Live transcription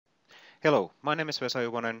Hello, my name is Vesa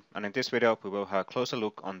Juvonen, and in this video we will have a closer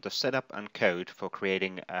look on the setup and code for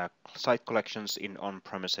creating site collections in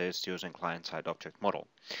on-premises using client-side object model.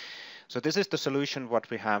 So this is the solution what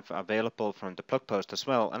we have available from the blog post as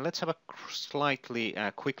well, and let's have a slightly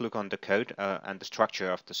quick look on the code and the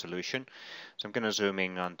structure of the solution. So I'm going to zoom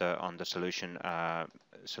in on the solution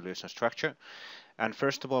structure. And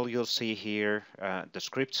first of all, you'll see here the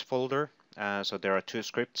scripts folder. So there are two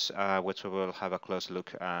scripts which we will have a closer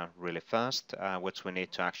look really fast, which we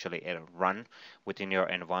need to actually run within your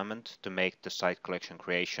environment to make the site collection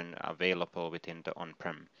creation available within the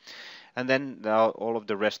on-prem. And then all of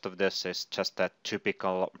the rest of this is just that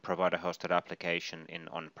typical provider-hosted application in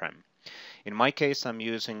on-prem. In my case, I'm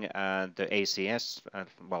using the ACS,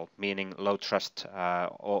 meaning low trust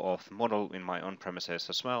OAuth model in my on-premises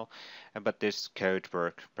as well. But this code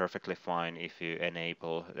works perfectly fine if you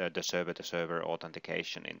enable the server-to-server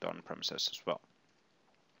authentication in the on-premises as well.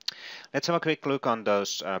 Let's have a quick look on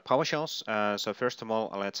those PowerShells. So first of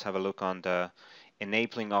all, let's have a look on the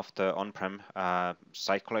enabling of the on-prem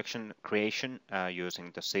site collection creation using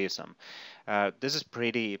the CSOM. This is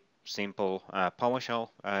pretty simple PowerShell.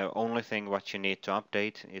 Only thing what you need to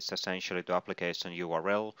update is essentially the application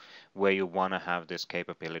URL where you want to have this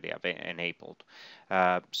capability enabled.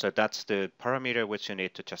 So that's the parameter which you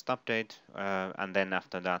need to just update, and then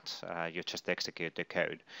after that you just execute the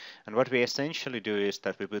code. And what we essentially do is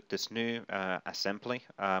that we put this new assembly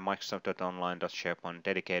Microsoft.online.SharePoint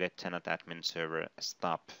dedicated tenant admin server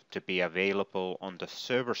stub to be available on the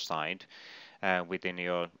server side within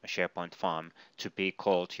your SharePoint farm to be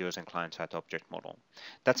called using client-side object model.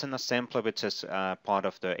 That's an assembly which is part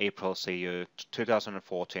of the April CU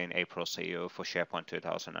 2014 April CU for SharePoint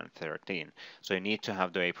 2013. So you need to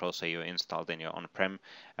have the April CU installed in your on-prem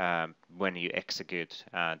when you execute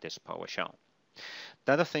this PowerShell.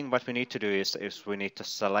 The other thing what we need to do is we need to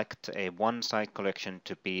select a one site collection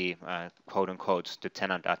to be quote unquote the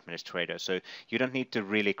tenant administrator. So you don't need to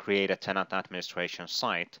really create a tenant administration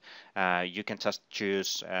site. You can just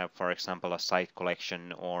choose, for example, a site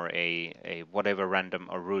collection or a whatever random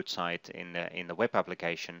or root site in the web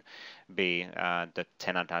application be the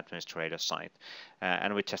tenant administrator site.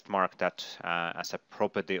 And we just mark that as a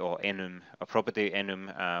property or enum,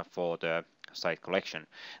 for the site collection.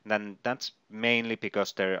 Then that's mainly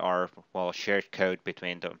because there are shared code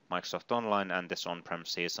between the Microsoft Online and this on-prem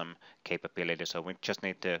CSOM capability. So we just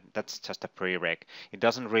need to, that's just a prereq. It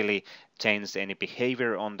doesn't really change any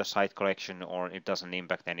behavior on the site collection, or it doesn't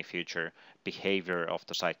impact any future behavior of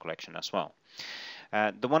the site collection as well.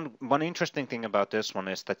 The one interesting thing about this one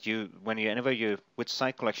is that whenever you with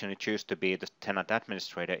site collection you choose to be the tenant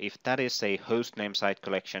administrator, if that is a hostname site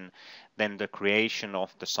collection, then the creation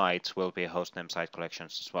of the sites will be hostname site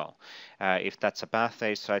collections as well. If that's a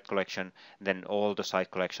path-based site collection, then all the site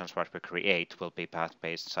collections what we create will be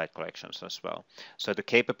path-based site collections as well. So the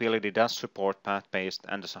capability does support path-based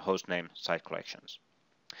and the hostname site collections.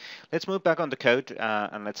 Let's move back on the code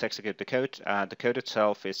and let's execute the code. The code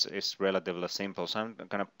itself is relatively simple, so I'm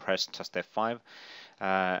going to press just F5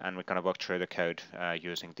 and we're going to walk through the code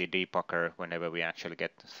using the debugger whenever we actually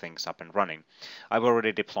get things up and running. I've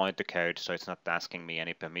already deployed the code, so it's not asking me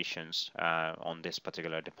any permissions on this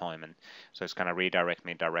particular deployment. So it's going to redirect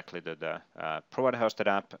me directly to the provider-hosted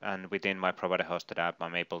app, and within my provider-hosted app,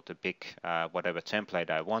 I'm able to pick whatever template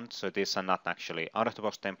I want. So these are not actually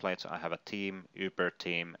out-of-the-box templates. I have a team, Uber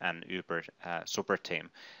team, and Uber super team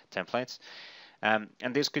templates. And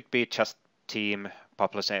this could be just team,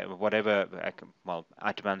 whatever,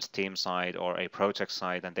 advanced team side or a project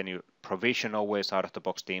side, and then you provision always out of the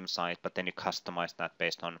box team side, but then you customize that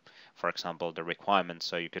based on, for example, the requirements.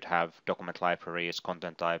 So you could have document libraries,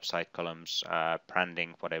 content types, site columns,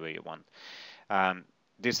 branding, whatever you want.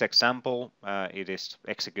 This example, it is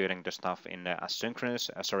executing the stuff in the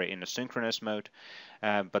synchronous mode,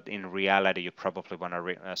 but in reality, you probably want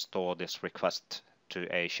to store this request to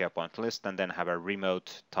a SharePoint list and then have a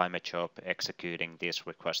remote timer job executing these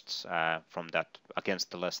requests from that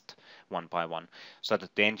against the list one by one, so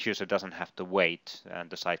that the end user doesn't have to wait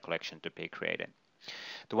the site collection to be created.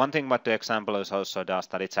 The one thing what the example also does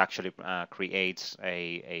that it actually creates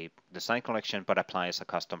the site collection but applies a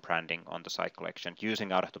custom branding on the site collection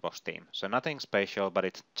using out-of-the-box theme. So nothing special, but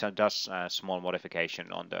it does a small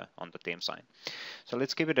modification on the theme side. So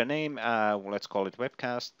let's give it a name. Let's call it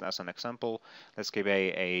webcast as an example. Let's give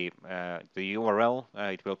the URL.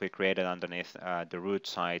 It will be created underneath the root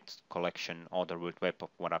site collection or the root web of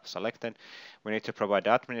what I've selected. We need to provide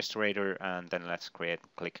the administrator, and then let's click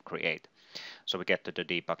create. So we get to the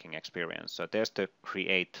debugging experience. So there's the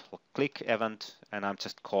create click event, and I'm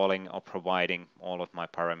just calling or providing all of my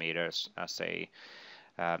parameters as a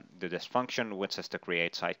do this function, which is to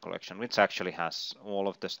create site collection, which actually has all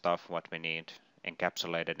of the stuff what we need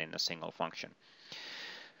encapsulated in a single function.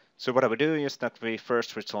 So what I will do is that we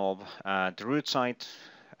first resolve the root site.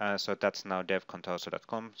 So that's now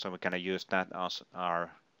devcontoso.com. So we're going to use that as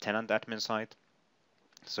our tenant admin site.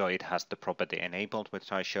 So it has the property enabled,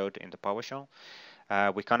 which I showed in the PowerShell.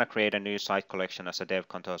 We're going to create a new site collection as a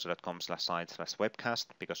devcontoso.com/site/webcast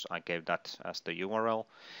because I gave that as the URL.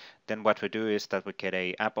 Then what we do is that we get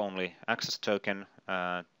a app-only access token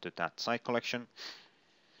to that site collection.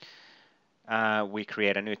 We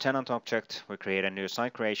create a new tenant object, we create a new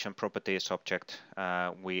site creation properties object,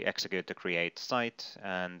 we execute the create site,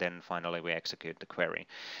 and then finally we execute the query.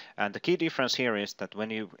 And the key difference here is that when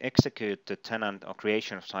you execute the tenant or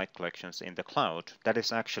creation of site collections in the cloud, that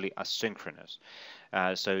is actually asynchronous.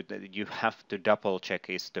 So that you have to double check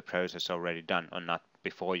is the process already done or not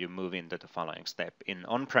before you move into the following step. In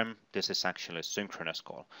on-prem, this is actually a synchronous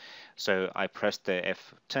call. So I press the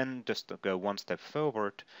F10 just to go one step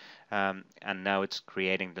forward, and now it's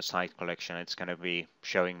creating the site collection. It's going to be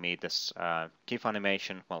showing me this GIF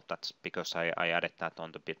animation. Well, that's because I added that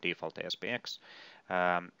on the default ASPX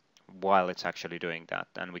while it's actually doing that.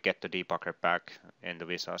 And we get the debugger back in the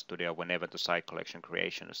Visual Studio whenever the site collection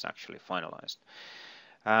creation is actually finalized.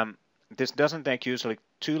 This doesn't take usually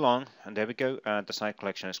too long, and there we go. The site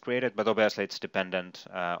collection is created, but obviously it's dependent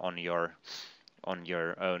on your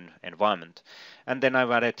own environment. And then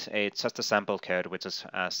I've added just a sample code, which is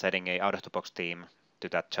setting a out-of-the-box theme to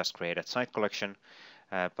that just created site collection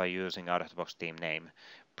by using out-of-the-box theme name.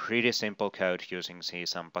 Pretty simple code using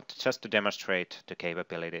CSOM, but just to demonstrate the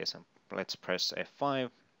capabilities, let's press F5.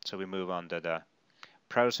 So we move on to the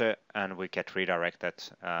browser and we get redirected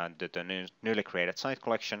to the newly created site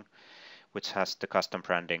collection, which has the custom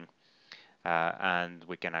branding. And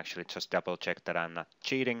we can actually just double check that I'm not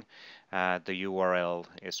cheating. The URL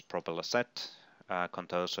is properly set,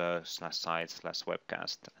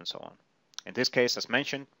 contoso/site/webcast, and so on. In this case, as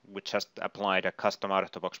mentioned, we just applied a custom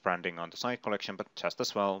out-of-the-box branding on the site collection, but just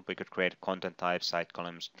as well, we could create content types, site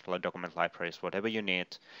columns, document libraries, whatever you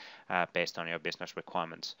need based on your business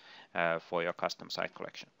requirements for your custom site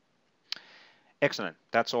collection. Excellent.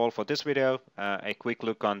 That's all for this video. A quick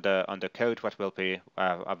look on the code what will be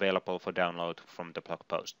available for download from the blog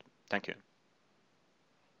post. Thank you.